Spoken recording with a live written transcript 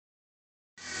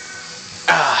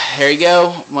Here you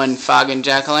go. One fog and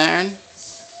jack-o'-lantern.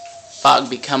 Fog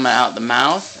be coming out the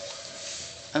mouth.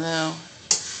 Although,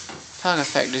 fog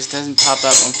effect just doesn't pop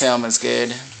up when film is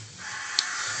good.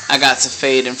 I got some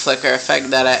fade and flicker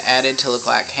effect that I added to look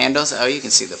like handles. Oh, you can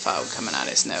see the fog coming out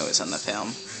his nose on the film.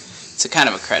 It's a kind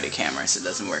of a cruddy camera, so it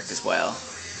doesn't work as well.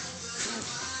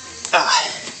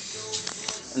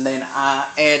 And then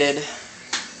I added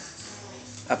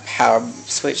a power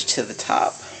switch to the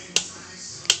top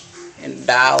and a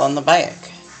dial on the back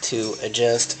to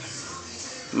adjust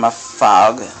my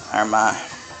fog or my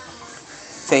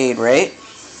fade rate,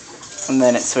 and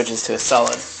then it switches to a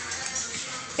solid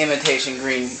imitation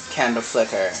green candle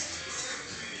flicker.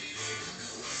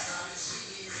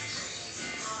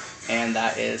 And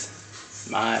that is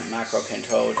my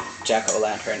micro-controlled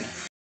jack-o'-lantern